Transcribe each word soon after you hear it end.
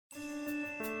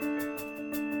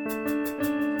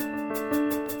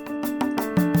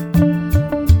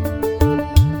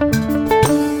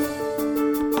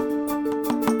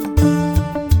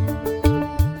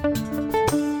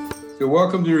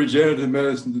Welcome to Regenerative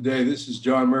Medicine Today. This is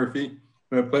John Murphy.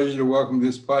 My pleasure to welcome to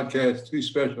this podcast two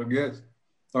special guests,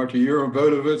 Dr. Yoram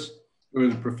Vodovitz, who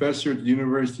is a professor at the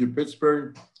University of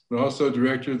Pittsburgh and also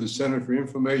director of the Center for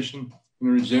Inflammation and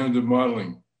Regenerative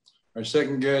Modeling. Our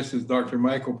second guest is Dr.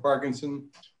 Michael Parkinson.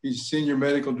 He's Senior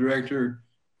Medical Director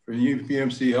for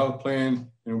UPMC Health Plan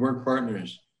and Work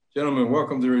Partners. Gentlemen,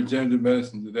 welcome to Regenerative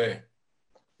Medicine Today.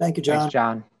 Thank you, John. Thanks,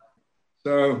 John.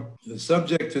 So the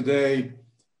subject today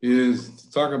is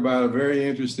to talk about a very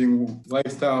interesting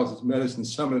Lifestyle Medicine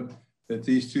Summit that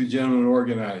these two gentlemen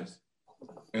organized,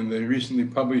 and they recently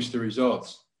published the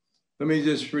results. Let me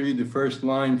just read the first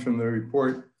line from the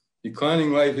report.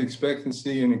 Declining life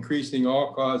expectancy and increasing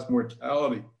all-cause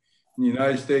mortality in the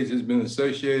United States has been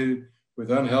associated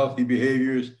with unhealthy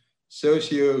behaviors,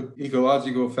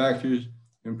 socio-ecological factors,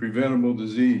 and preventable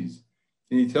disease.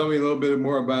 Can you tell me a little bit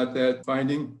more about that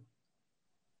finding?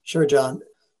 Sure, John.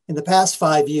 In the past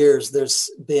 5 years, there's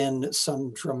been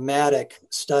some dramatic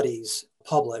studies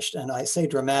published, and I say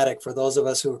dramatic for those of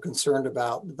us who are concerned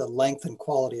about the length and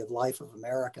quality of life of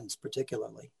Americans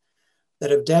particularly,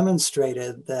 that have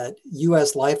demonstrated that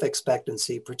U.S. life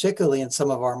expectancy, particularly in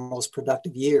some of our most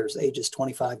productive years, ages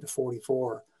 25 to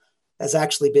 44, has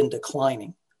actually been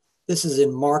declining. This is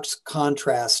in marked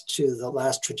contrast to the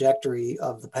last trajectory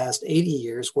of the past 80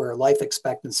 years where life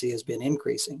expectancy has been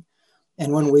increasing.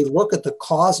 And when we look at the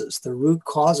causes, the root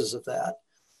causes of that,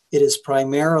 it is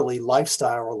primarily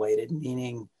lifestyle related,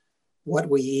 meaning what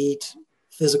we eat,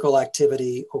 physical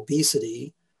activity,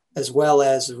 obesity, as well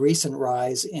as recent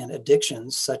rise in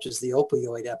addictions such as the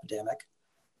opioid epidemic,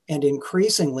 and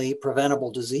increasingly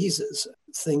preventable diseases,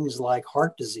 things like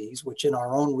heart disease, which in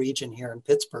our own region here in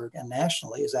Pittsburgh and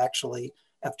nationally is actually,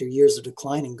 after years of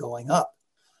declining, going up.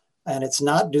 And it's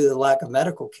not due to the lack of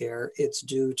medical care, it's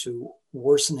due to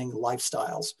worsening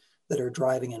lifestyles that are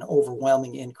driving an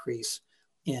overwhelming increase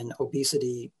in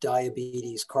obesity,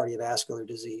 diabetes, cardiovascular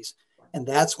disease. And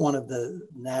that's one of the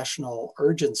national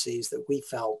urgencies that we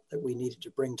felt that we needed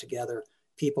to bring together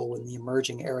people in the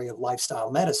emerging area of lifestyle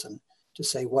medicine to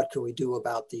say, what can we do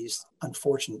about these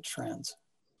unfortunate trends?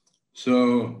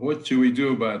 So what should we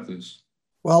do about this?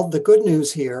 Well, the good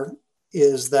news here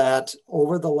is that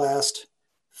over the last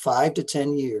 5 to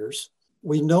 10 years,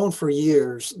 we've known for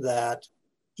years that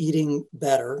eating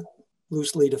better,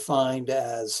 loosely defined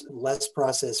as less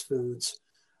processed foods,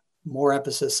 more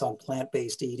emphasis on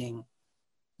plant-based eating,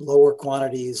 lower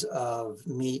quantities of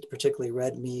meat, particularly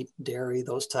red meat, dairy,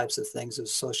 those types of things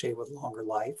associated with longer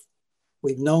life.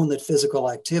 We've known that physical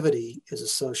activity is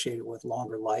associated with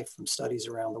longer life from studies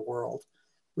around the world.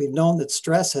 We've known that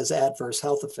stress has adverse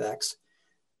health effects.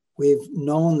 We've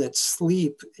known that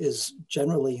sleep is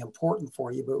generally important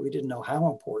for you, but we didn't know how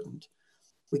important.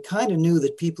 We kind of knew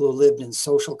that people who lived in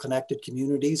social connected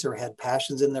communities or had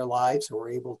passions in their lives or were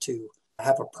able to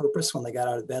have a purpose when they got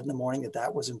out of bed in the morning,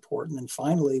 that was important. And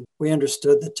finally, we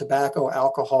understood that tobacco,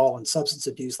 alcohol, and substance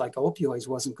abuse like opioids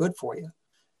wasn't good for you.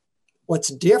 What's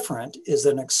different is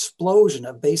an explosion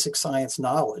of basic science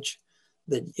knowledge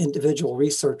that individual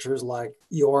researchers like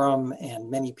Yoram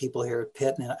and many people here at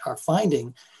Pitt are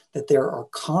finding that there are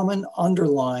common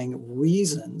underlying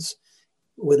reasons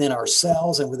within our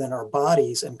cells and within our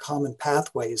bodies and common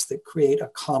pathways that create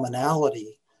a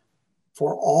commonality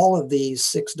for all of these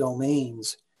 6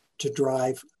 domains to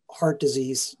drive heart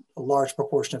disease, a large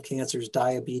proportion of cancers,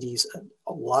 diabetes,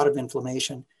 a lot of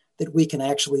inflammation that we can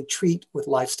actually treat with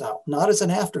lifestyle, not as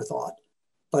an afterthought,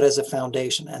 but as a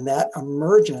foundation. And that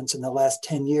emergence in the last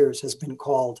 10 years has been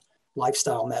called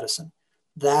lifestyle medicine.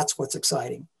 That's what's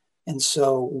exciting. And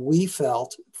so we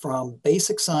felt from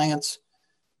basic science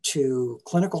to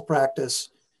clinical practice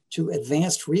to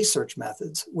advanced research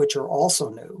methods, which are also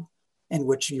new and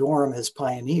which Yoram has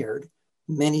pioneered,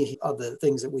 many of the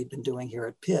things that we've been doing here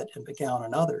at Pitt and McGowan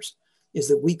and others, is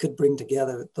that we could bring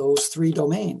together those 3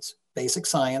 domains, basic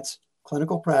science,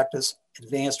 clinical practice,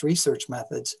 advanced research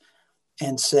methods,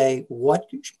 and say, what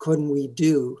couldn't we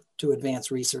do to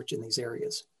advance research in these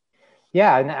areas?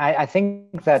 Yeah, and I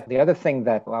think that the other thing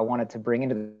that I wanted to bring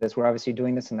into this, we're obviously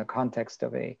doing this in the context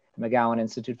of a McGowan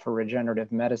Institute for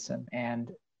Regenerative Medicine. And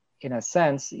in a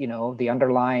sense, the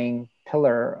underlying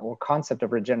pillar or concept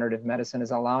of regenerative medicine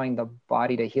is allowing the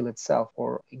body to heal itself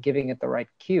or giving it the right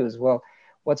cues. Well,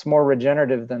 what's more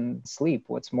regenerative than sleep?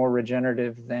 What's more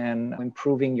regenerative than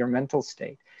improving your mental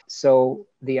state? So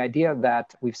the idea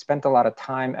that we've spent a lot of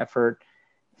time, effort,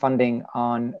 funding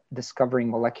on discovering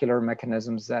molecular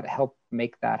mechanisms that help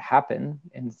make that happen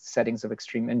in settings of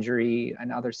extreme injury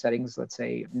and other settings, let's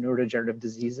say neurodegenerative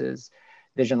diseases,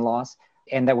 vision loss,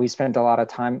 and that we spent a lot of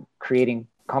time creating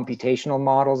computational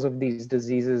models of these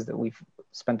diseases that we've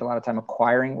spent a lot of time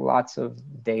acquiring lots of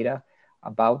data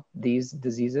about these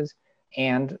diseases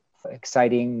and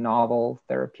exciting novel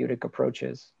therapeutic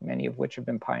approaches, many of which have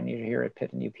been pioneered here at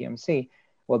Pitt and UPMC.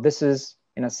 Well, this is,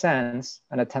 in a sense,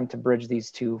 an attempt to bridge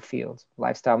these two fields,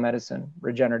 lifestyle medicine,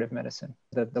 regenerative medicine.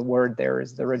 The word there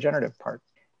is the regenerative part.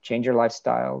 Change your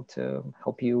lifestyle to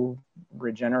help you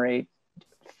regenerate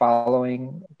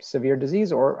following severe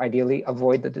disease, or ideally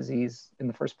avoid the disease in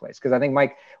the first place. Because I think,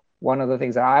 Mike, one of the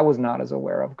things that I was not as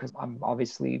aware of, because I'm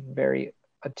obviously very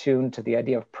attuned to the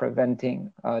idea of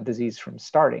preventing disease from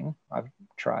starting. I've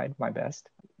tried my best.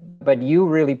 But you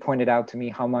really pointed out to me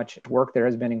how much work there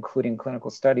has been, including clinical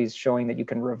studies, showing that you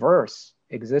can reverse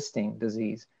existing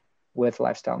disease with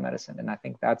lifestyle medicine. And I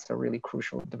think that's a really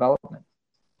crucial development.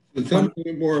 So tell me a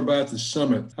little more about the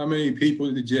summit. How many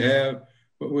people did you have?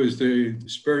 What was the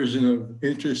dispersion of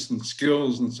interest and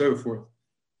skills and so forth?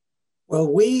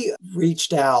 Well, we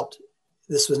reached out.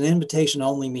 This was an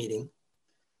invitation-only meeting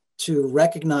to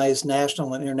recognize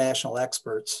national and international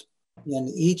experts in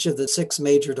each of the 6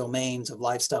 major domains of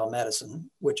lifestyle medicine,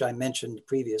 which I mentioned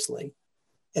previously,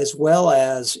 as well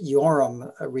as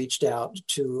URM reached out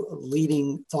to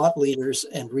leading thought leaders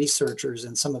and researchers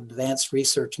in some advanced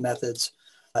research methods,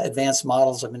 advanced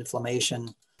models of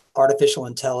inflammation, artificial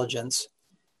intelligence.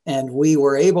 And we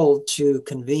were able to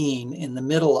convene in the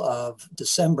middle of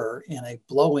December in a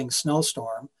blowing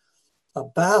snowstorm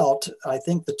about, I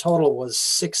think the total was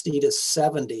 60 to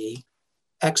 70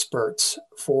 experts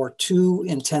for 2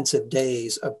 intensive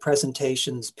days of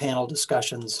presentations, panel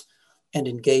discussions, and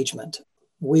engagement.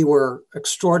 We were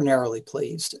extraordinarily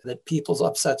pleased that people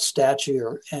of such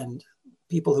stature and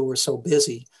people who were so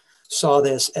busy saw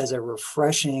this as a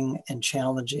refreshing and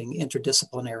challenging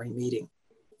interdisciplinary meeting.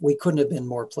 We couldn't have been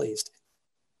more pleased.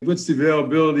 What's the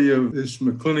availability of this from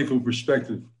a clinical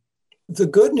perspective? The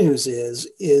good news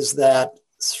is that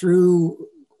through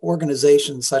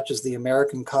organizations such as the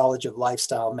American College of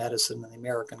Lifestyle Medicine and the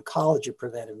American College of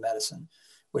Preventive Medicine,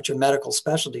 which are medical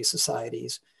specialty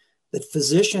societies, that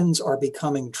physicians are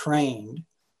becoming trained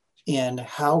in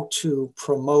how to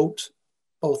promote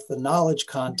both the knowledge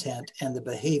content and the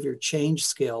behavior change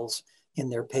skills in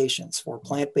their patients for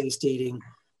plant-based eating,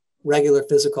 regular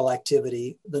physical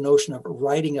activity, the notion of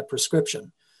writing a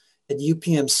prescription. At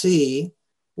UPMC,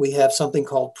 we have something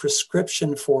called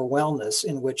Prescription for Wellness,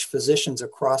 in which physicians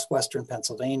across Western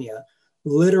Pennsylvania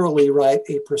literally write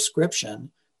a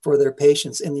prescription for their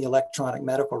patients in the electronic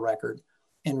medical record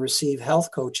and receive health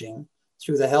coaching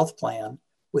through the health plan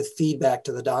with feedback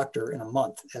to the doctor in a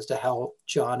month as to how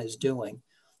John is doing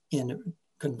in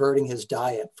converting his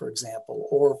diet, for example,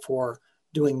 or for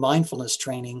doing mindfulness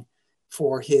training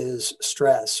for his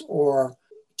stress, or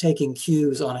taking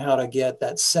cues on how to get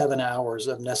that 7 hours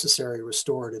of necessary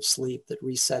restorative sleep that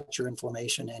resets your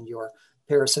inflammation and your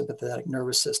parasympathetic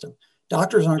nervous system.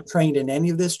 Doctors aren't trained in any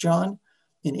of this, John,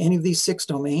 in any of these 6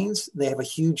 domains. They have a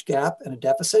huge gap and a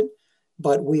deficit,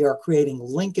 but we are creating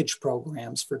linkage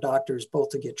programs for doctors both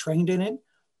to get trained in it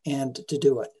and to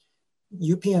do it.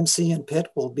 UPMC and Pitt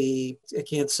will be, I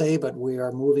can't say, but we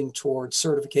are moving towards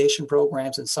certification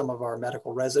programs in some of our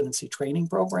medical residency training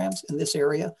programs in this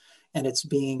area. And it's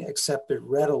being accepted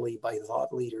readily by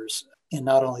thought leaders in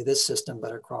not only this system,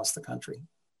 but across the country.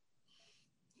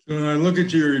 So when I look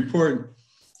at your report,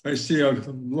 I see a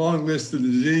long list of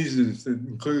diseases that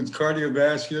includes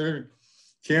cardiovascular,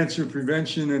 cancer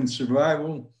prevention and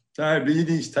survival,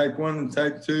 diabetes, type 1 and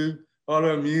type 2,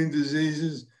 autoimmune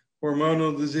diseases,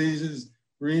 hormonal diseases,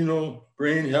 renal,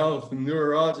 brain health, and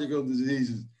neurological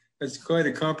diseases. That's quite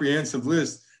a comprehensive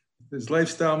list. Does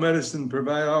lifestyle medicine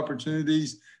provide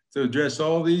opportunities to address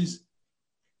all these?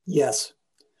 Yes,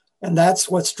 and that's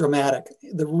what's dramatic.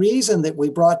 The reason that we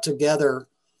brought together,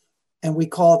 and we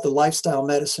call it the Lifestyle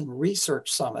Medicine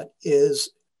Research Summit, is,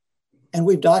 and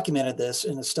we've documented this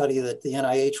in a study that the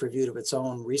NIH reviewed of its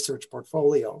own research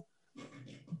portfolio,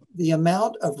 the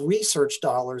amount of research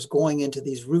dollars going into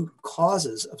these root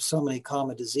causes of so many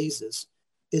common diseases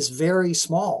is very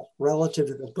small relative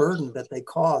to the burden that they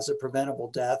cause of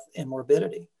preventable death and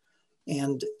morbidity.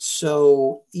 And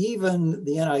so even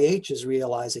the NIH is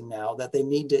realizing now that they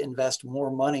need to invest more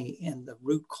money in the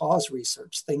root cause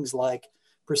research, things like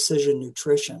precision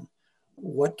nutrition.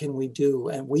 What can we do?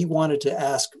 And we wanted to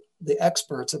ask the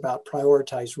experts about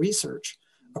prioritized research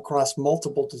across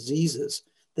multiple diseases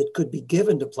that could be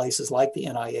given to places like the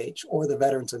NIH or the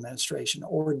Veterans Administration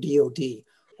or DOD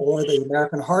or the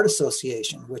American Heart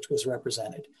Association, which was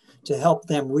represented, to help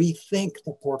them rethink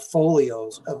the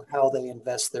portfolios of how they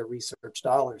invest their research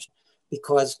dollars.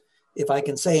 Because if I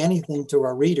can say anything to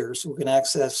our readers who can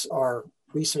access our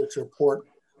research report,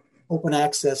 Open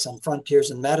Access and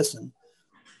Frontiers in Medicine,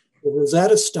 The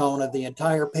Rosetta Stone of the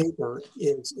entire paper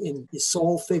is in the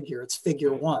sole figure, it's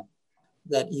figure 1,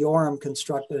 that Yoram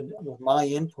constructed with my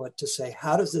input to say,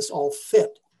 how does this all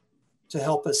fit to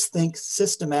help us think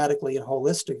systematically and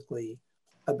holistically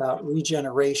about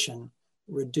regeneration,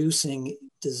 reducing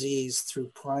disease through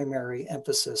primary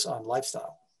emphasis on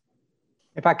lifestyle.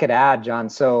 If I could add, John,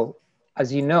 so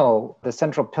as you know, the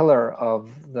central pillar of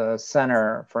the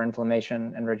Center for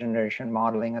Inflammation and Regeneration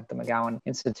Modeling at the McGowan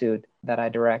Institute that I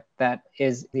direct, that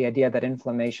is the idea that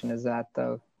inflammation is at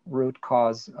the root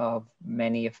cause of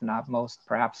many, if not most,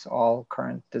 perhaps all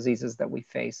current diseases that we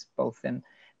face, both in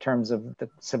terms of the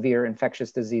severe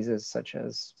infectious diseases such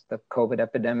as the COVID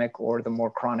epidemic or the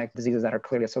more chronic diseases that are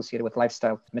clearly associated with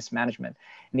lifestyle mismanagement.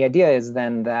 And the idea is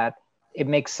then that it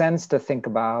makes sense to think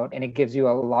about, and it gives you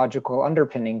a logical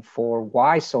underpinning for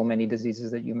why so many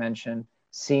diseases that you mentioned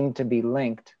seem to be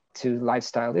linked to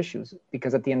lifestyle issues.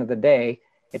 Because at the end of the day,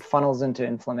 it funnels into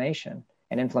inflammation,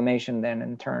 and inflammation then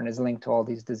in turn is linked to all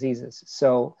these diseases.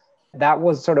 So that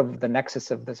was sort of the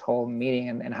nexus of this whole meeting,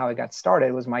 and how it got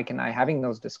started was Mike and I having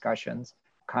those discussions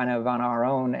kind of on our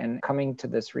own and coming to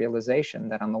this realization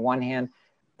that on the one hand,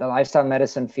 the lifestyle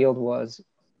medicine field was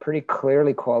pretty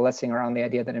clearly coalescing around the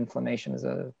idea that inflammation is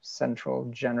a central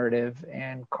generative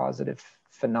and causative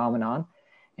phenomenon.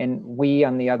 And we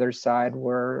on the other side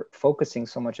were focusing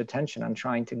so much attention on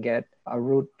trying to get a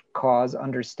root cause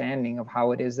understanding of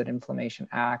how it is that inflammation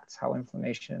acts, how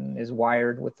inflammation is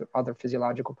wired with other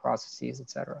physiological processes,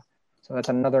 et cetera. So that's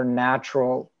another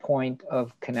natural point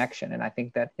of connection. And I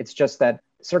think that it's just that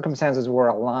circumstances were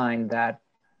aligned that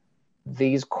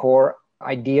these core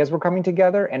ideas were coming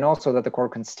together, and also that the core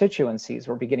constituencies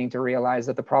were beginning to realize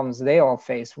that the problems they all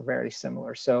faced were very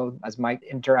similar. So as Mike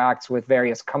interacts with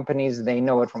various companies, they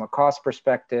know it from a cost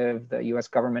perspective. The US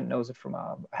government knows it from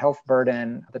a health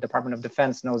burden. The Department of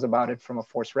Defense knows about it from a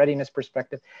force readiness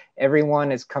perspective.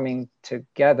 Everyone is coming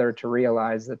together to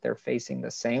realize that they're facing the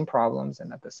same problems,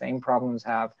 and that the same problems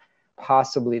have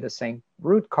possibly the same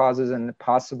root causes, and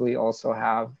possibly also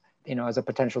have, as a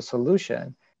potential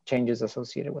solution, changes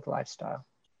associated with lifestyle.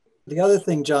 The other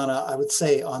thing, John, I would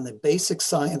say on the basic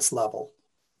science level,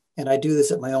 and I do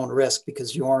this at my own risk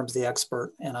because Yoram's the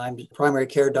expert and I'm a primary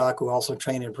care doc who also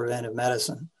trained in preventive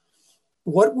medicine.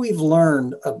 What we've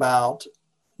learned about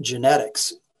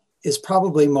genetics is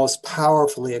probably most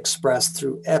powerfully expressed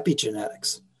through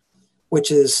epigenetics,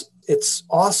 which is, it's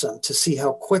awesome to see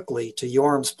how quickly, to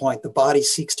Yoram's point, the body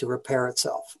seeks to repair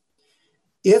itself.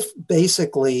 If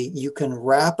basically you can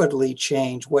rapidly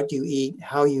change what you eat,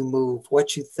 how you move,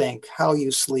 what you think, how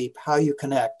you sleep, how you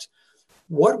connect,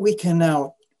 what we can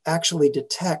now actually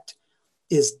detect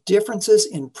is differences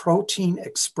in protein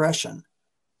expression,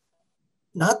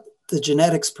 not the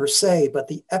genetics per se, but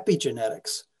the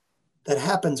epigenetics that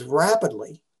happens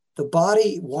rapidly. The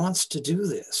body wants to do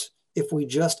this if we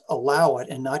just allow it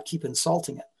and not keep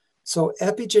insulting it. So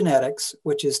epigenetics,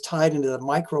 which is tied into the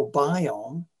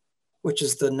microbiome, which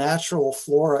is the natural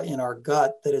flora in our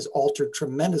gut that is altered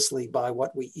tremendously by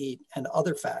what we eat and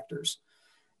other factors.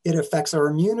 It affects our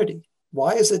immunity.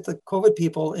 Why is it that COVID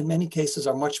people in many cases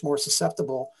are much more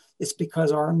susceptible? It's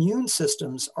because our immune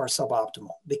systems are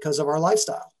suboptimal because of our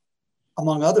lifestyle,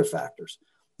 among other factors.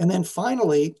 And then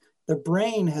finally, the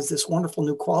brain has this wonderful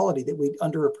new quality that we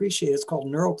underappreciate. It's called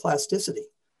neuroplasticity.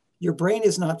 Your brain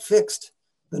is not fixed.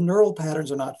 The neural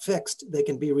patterns are not fixed. They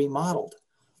can be remodeled.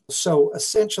 So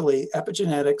essentially,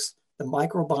 epigenetics, the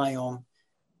microbiome,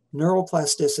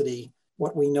 neuroplasticity,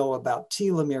 what we know about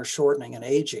telomere shortening and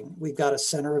aging. We've got a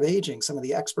center of aging. Some of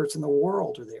the experts in the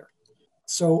world are there.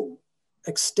 So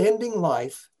extending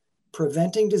life,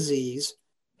 preventing disease,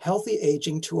 healthy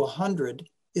aging to 100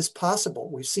 is possible.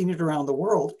 We've seen it around the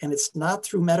world, and it's not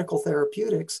through medical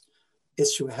therapeutics.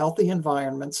 It's through healthy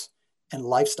environments and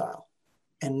lifestyle.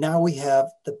 And now we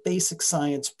have the basic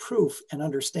science proof and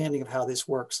understanding of how this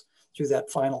works through that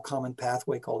final common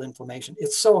pathway called inflammation.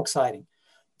 It's so exciting.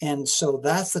 And so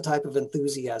that's the type of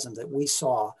enthusiasm that we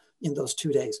saw in those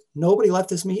 2 days. Nobody left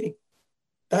this meeting.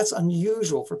 That's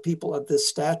unusual for people of this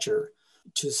stature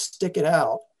to stick it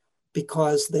out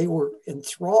because they were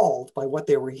enthralled by what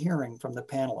they were hearing from the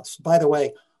panelists. By the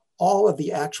way, all of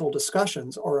the actual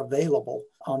discussions are available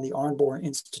on the Arnborn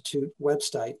Institute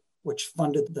website, which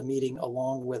funded the meeting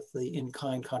along with the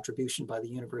in-kind contribution by the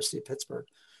University of Pittsburgh.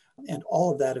 And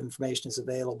all of that information is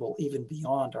available even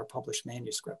beyond our published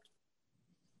manuscript.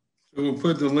 So we'll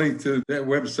put the link to that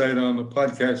website on the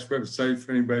podcast website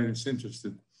for anybody that's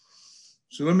interested.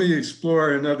 So let me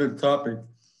explore another topic.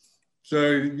 So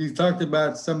you talked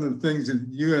about some of the things that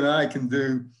you and I can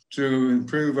do to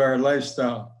improve our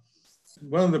lifestyle.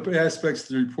 One of the aspects of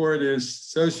the report is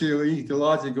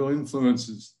socio-ecological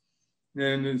influences.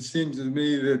 And it seems to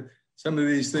me that some of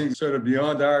these things sort of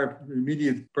beyond our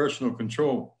immediate personal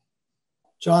control.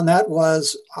 John, that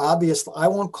was obvious. I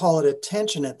won't call it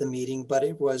attention at the meeting, but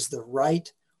it was the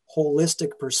right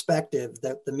holistic perspective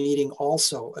that the meeting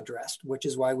also addressed, which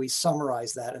is why we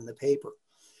summarize that in the paper.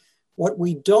 What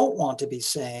we don't want to be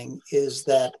saying is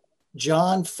that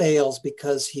John fails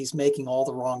because he's making all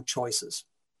the wrong choices.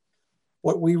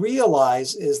 What we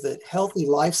realize is that healthy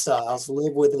lifestyles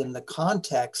live within the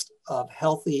context of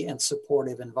healthy and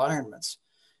supportive environments,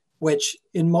 which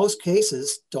in most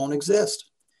cases don't exist.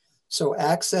 So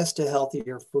access to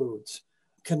healthier foods,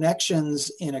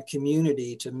 connections in a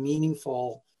community to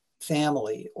meaningful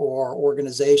family or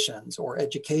organizations or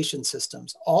education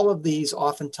systems, all of these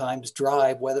oftentimes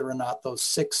drive whether or not those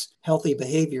 6 healthy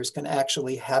behaviors can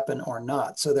actually happen or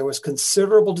not. So there was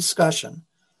considerable discussion.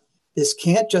 This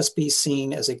can't just be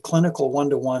seen as a clinical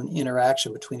one-to-one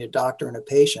interaction between a doctor and a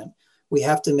patient. We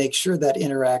have to make sure that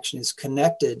interaction is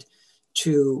connected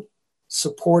to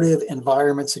supportive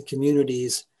environments and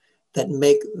communities that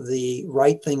make the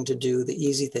right thing to do, the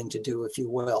easy thing to do, if you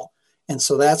will. And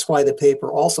so that's why the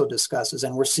paper also discusses,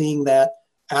 and we're seeing that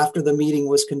after the meeting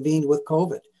was convened with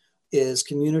COVID, is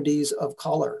communities of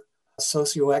color,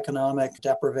 socioeconomic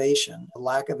deprivation,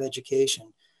 lack of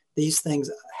education. These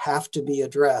things have to be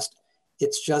addressed.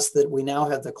 It's just that we now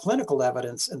have the clinical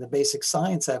evidence and the basic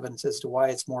science evidence as to why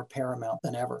it's more paramount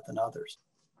than ever than others.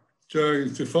 So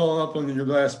to follow up on your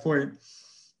last point,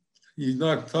 you're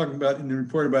not talking about in the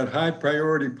report about high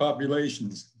priority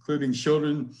populations, including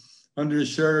children,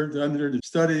 underserved,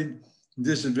 understudied,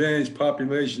 disadvantaged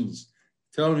populations.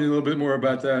 Tell me a little bit more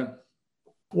about that.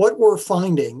 What we're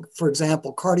finding, for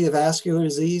example, cardiovascular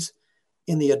disease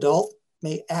in the adult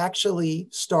may actually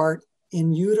start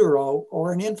in utero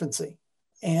or in infancy.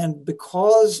 And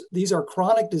because these are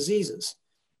chronic diseases,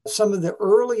 some of the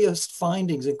earliest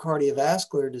findings in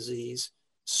cardiovascular disease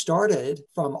started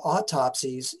from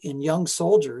autopsies in young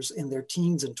soldiers in their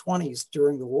teens and 20s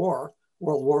during the war,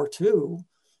 World War II,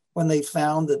 when they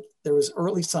found that there was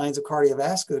early signs of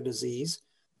cardiovascular disease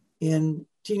in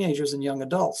teenagers and young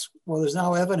adults. Well, there's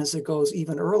now evidence that goes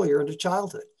even earlier into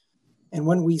childhood. And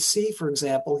when we see, for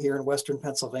example, here in Western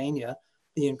Pennsylvania,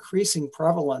 the increasing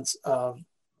prevalence of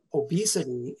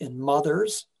obesity in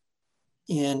mothers,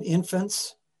 in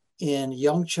infants, in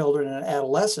young children and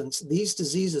adolescents, these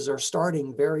diseases are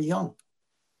starting very young.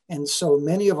 And so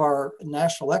many of our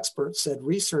national experts said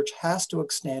research has to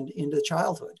extend into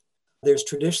childhood. There's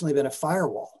traditionally been a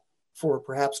firewall for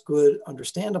perhaps good,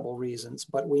 understandable reasons,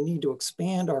 but we need to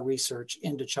expand our research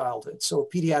into childhood. So a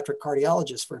pediatric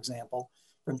cardiologist, for example,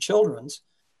 from Children's,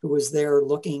 who was there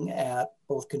looking at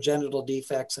both congenital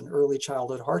defects and early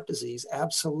childhood heart disease,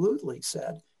 absolutely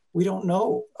said, we don't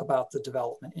know about the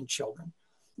development in children.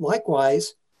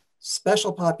 Likewise,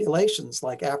 special populations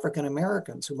like African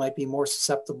Americans who might be more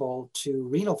susceptible to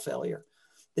renal failure.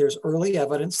 There's early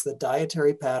evidence that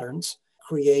dietary patterns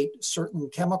create certain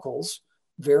chemicals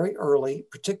very early,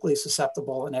 particularly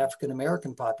susceptible in African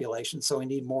American populations. So we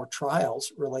need more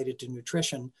trials related to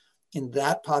nutrition in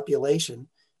that population,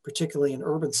 particularly in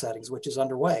urban settings, which is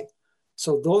underway.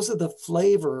 So those are the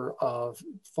flavor of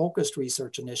focused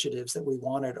research initiatives that we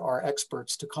wanted our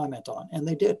experts to comment on, and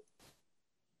they did.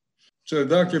 So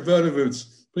Dr.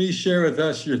 Vodovitz, please share with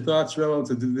us your thoughts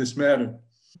relative to this matter.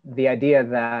 The idea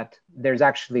that there's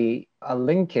actually a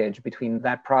linkage between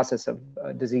that process of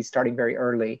disease starting very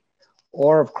early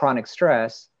or of chronic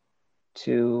stress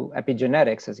to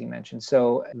epigenetics, as you mentioned.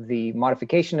 So the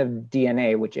modification of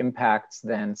DNA, which impacts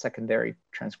then secondary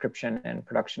transcription and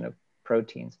production of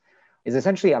proteins, is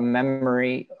essentially a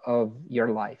memory of your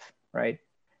life, right?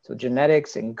 So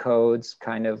genetics encodes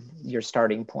kind of your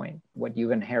starting point, what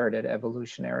you've inherited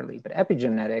evolutionarily. But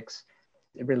epigenetics,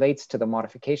 it relates to the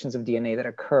modifications of DNA that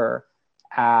occur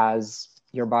as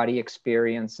your body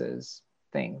experiences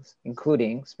things,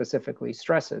 including specifically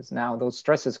stresses. Now, those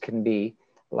stresses can be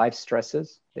life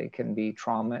stresses, they can be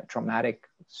traumatic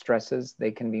stresses,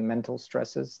 they can be mental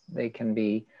stresses, they can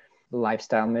be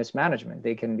lifestyle mismanagement,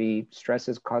 they can be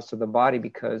stresses caused to the body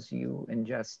because you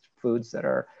ingest foods that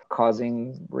are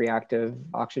causing reactive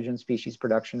oxygen species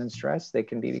production and stress. They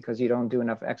can be because you don't do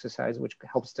enough exercise, which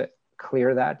helps to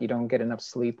clear that. You don't get enough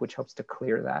sleep, which helps to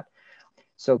clear that.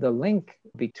 So the link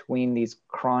between these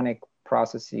chronic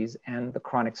processes and the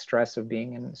chronic stress of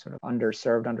being in sort of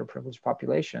underserved, underprivileged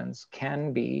populations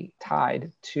can be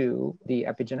tied to the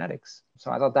epigenetics.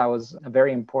 So I thought that was a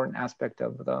very important aspect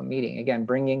of the meeting. Again,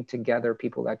 bringing together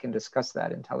people that can discuss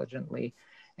that intelligently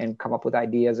and come up with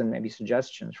ideas and maybe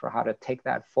suggestions for how to take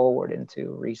that forward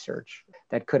into research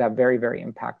that could have very, very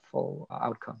impactful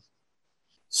outcomes.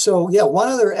 So, yeah, one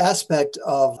other aspect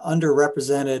of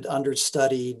underrepresented,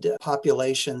 understudied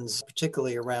populations,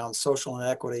 particularly around social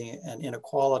inequity and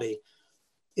inequality,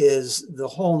 is the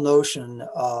whole notion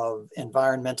of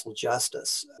environmental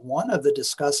justice. One of the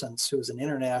discussants, who is an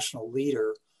international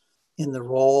leader in the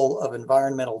role of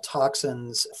environmental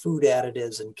toxins, food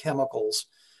additives, and chemicals,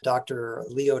 Dr.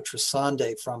 Leo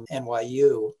Tresande from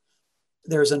NYU,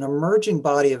 there's an emerging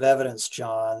body of evidence,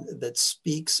 John, that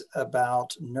speaks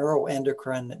about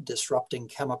neuroendocrine disrupting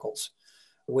chemicals,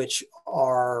 which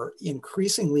are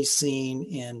increasingly seen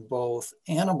in both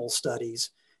animal studies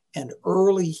and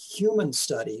early human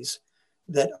studies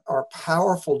that are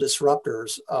powerful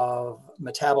disruptors of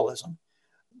metabolism,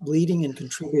 leading and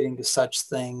contributing to such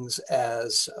things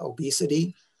as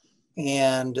obesity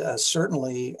and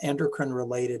certainly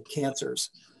endocrine-related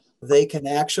cancers. They can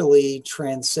actually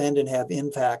transcend and have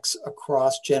impacts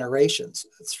across generations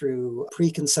through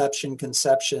preconception,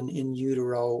 conception, in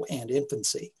utero, and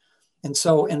infancy. And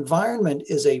so environment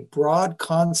is a broad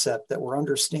concept that we're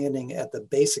understanding at the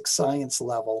basic science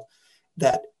level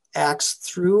that acts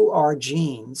through our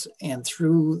genes and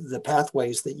through the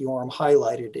pathways that Yoram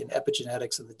highlighted in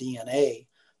epigenetics of the DNA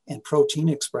and protein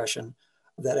expression.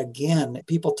 That again,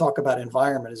 people talk about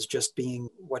environment as just being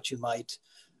what you might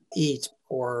eat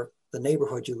or the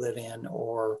neighborhood you live in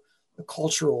or the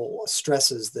cultural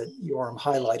stresses that Yoram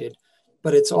highlighted,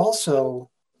 but it's also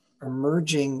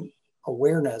emerging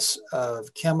awareness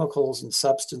of chemicals and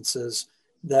substances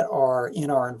that are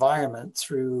in our environment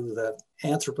through the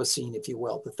Anthropocene, if you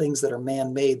will, the things that are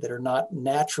man-made that are not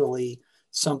naturally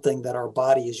something that our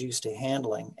body is used to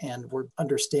handling. And we're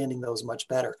understanding those much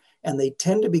better. And they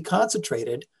tend to be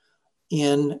concentrated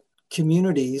in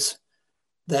communities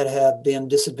that have been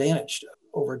disadvantaged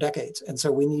over decades. And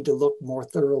so we need to look more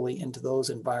thoroughly into those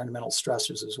environmental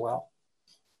stressors as well.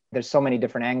 There's so many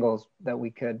different angles that we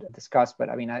could discuss, but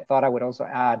I mean, I thought I would also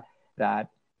add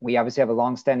that we obviously have a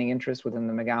longstanding interest within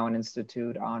the McGowan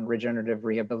Institute on regenerative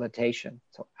rehabilitation.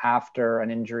 So after an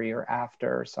injury or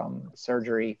after some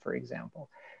surgery, for example.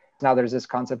 Now there's this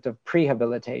concept of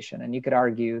prehabilitation, and you could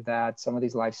argue that some of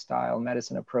these lifestyle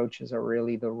medicine approaches are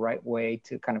really the right way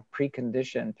to kind of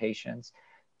precondition patients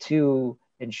to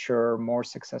ensure more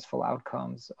successful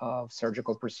outcomes of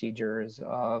surgical procedures,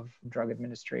 of drug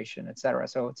administration, et cetera.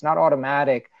 So it's not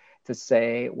automatic to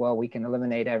say, well, we can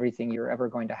eliminate everything you're ever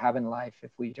going to have in life if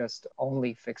we just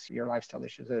only fix your lifestyle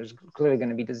issues. There's clearly going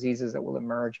to be diseases that will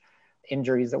emerge,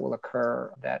 injuries that will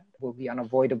occur that will be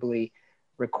unavoidably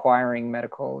requiring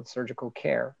medical and surgical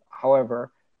care.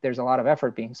 However, there's a lot of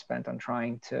effort being spent on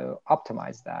trying to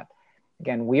optimize that.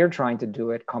 Again, we are trying to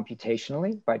do it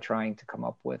computationally by trying to come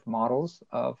up with models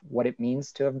of what it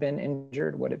means to have been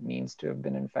injured, what it means to have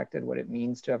been infected, what it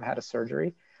means to have had a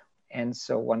surgery. And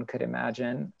so one could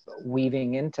imagine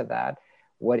weaving into that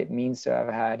what it means to have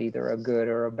had either a good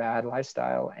or a bad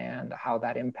lifestyle and how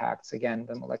that impacts, again,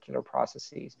 the molecular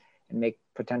processes, and make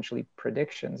potentially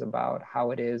predictions about how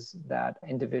it is that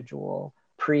individual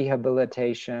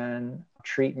prehabilitation,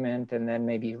 treatment, and then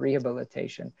maybe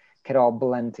rehabilitation could all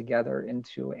blend together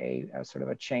into a sort of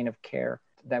a chain of care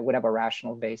that would have a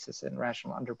rational basis and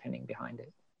rational underpinning behind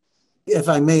it. If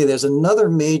I may, there's another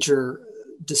major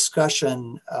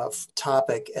discussion of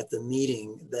topic at the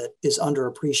meeting that is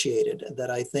underappreciated that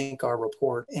I think our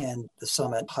report and the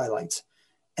summit highlights.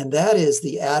 And that is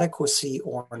the adequacy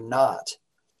or not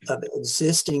of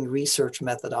existing research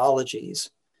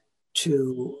methodologies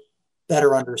to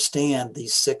better understand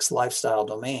these 6 lifestyle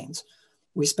domains.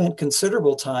 We spent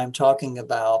considerable time talking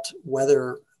about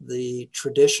whether the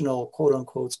traditional quote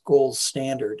unquote gold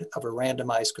standard of a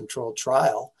randomized controlled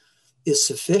trial is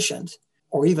sufficient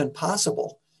or even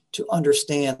possible to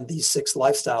understand these 6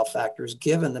 lifestyle factors,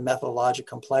 given the methodologic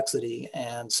complexity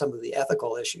and some of the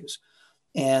ethical issues.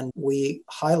 And we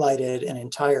highlighted an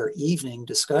entire evening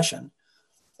discussion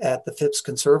at the Phipps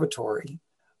Conservatory,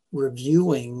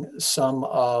 reviewing some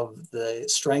of the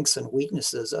strengths and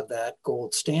weaknesses of that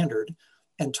gold standard,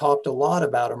 and talked a lot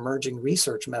about emerging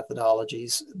research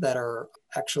methodologies that are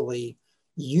actually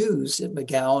used at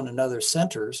McGowan and other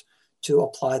centers to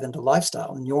apply them to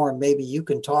lifestyle. And Yoram, maybe you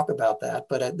can talk about that,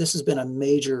 but this has been a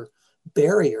major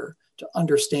barrier to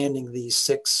understanding these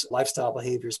 6 lifestyle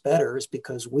behaviors better, is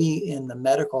because we in the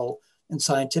medical and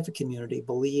scientific community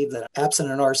believe that absent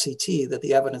an RCT, that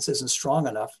the evidence isn't strong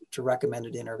enough to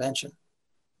recommended intervention.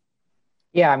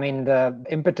 Yeah, I mean, the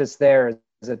impetus there is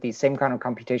that these same kind of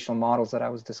computational models that I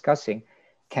was discussing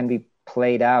can be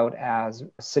played out as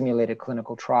simulated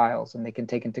clinical trials, and they can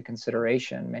take into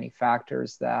consideration many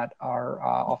factors that are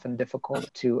often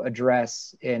difficult to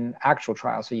address in actual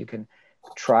trials. So you can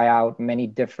try out many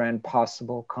different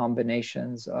possible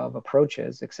combinations of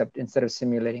approaches, except instead of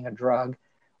simulating a drug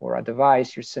or a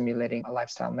device, you're simulating a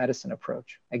lifestyle medicine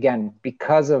approach. Again,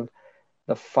 because of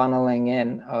the funneling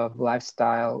in of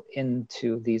lifestyle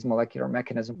into these molecular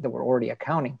mechanisms that we're already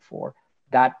accounting for,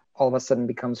 that all of a sudden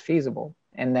becomes feasible.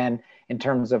 And then in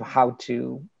terms of how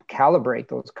to calibrate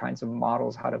those kinds of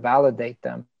models, how to validate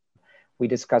them, we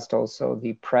discussed also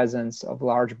the presence of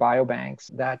large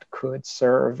biobanks that could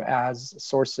serve as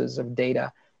sources of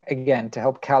data, again, to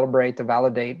help calibrate, to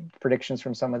validate predictions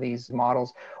from some of these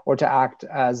models, or to act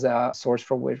as a source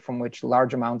from which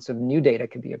large amounts of new data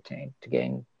can be obtained to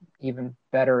gain even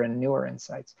better and newer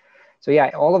insights. So yeah,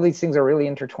 all of these things are really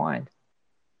intertwined.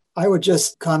 I would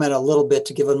just comment a little bit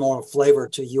to give a more flavor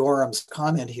to Yoram's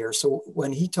comment here. So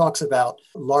when he talks about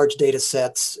large data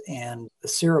sets and the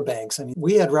serobanks, I mean,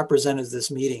 we had represented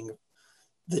this meeting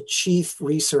the chief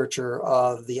researcher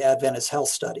of the Adventist Health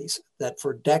Studies that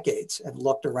for decades have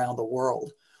looked around the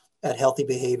world at healthy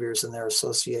behaviors and their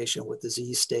association with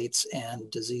disease states and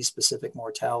disease-specific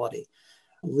mortality.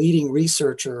 Leading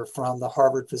researcher from the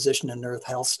Harvard Physician and Earth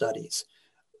Health Studies,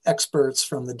 experts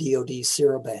from the DoD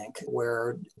Serobank,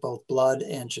 where both blood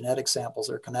and genetic samples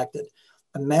are connected.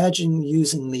 Imagine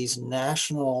using these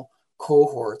national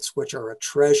cohorts, which are a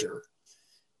treasure,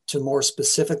 to more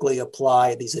specifically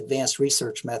apply these advanced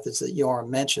research methods that Yoram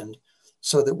mentioned,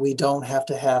 so that we don't have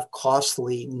to have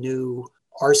costly new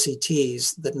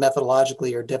RCTs that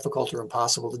methodologically are difficult or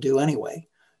impossible to do anyway.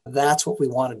 That's what we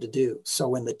wanted to do.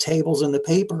 So in the tables in the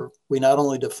paper, we not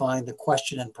only define the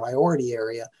question and priority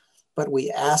area, but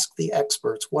we ask the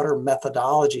experts, what are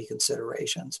methodology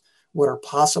considerations? What are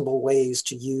possible ways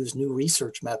to use new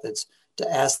research methods to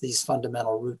ask these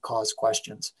fundamental root cause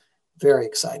questions? Very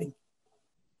exciting.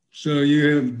 So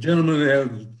you have gentlemen that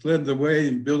have led the way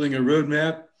in building a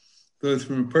roadmap, both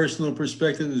from a personal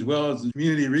perspective as well as a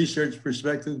community research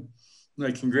perspective. And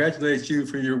I congratulate you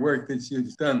for your work that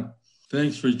you've done.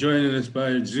 Thanks for joining us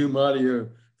by Zoom audio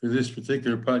for this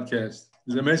particular podcast.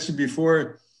 As I mentioned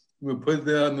before, we'll put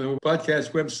that on the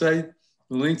podcast website,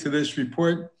 the link to this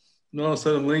report, and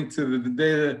also a link to the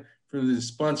data from the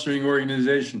sponsoring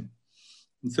organization.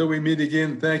 Until we meet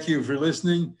again, thank you for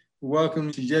listening.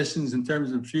 Welcome suggestions in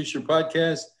terms of future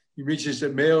podcasts. You reach us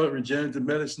at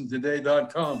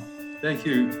mail@regenerativemedicinetoday.com. Thank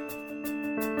you.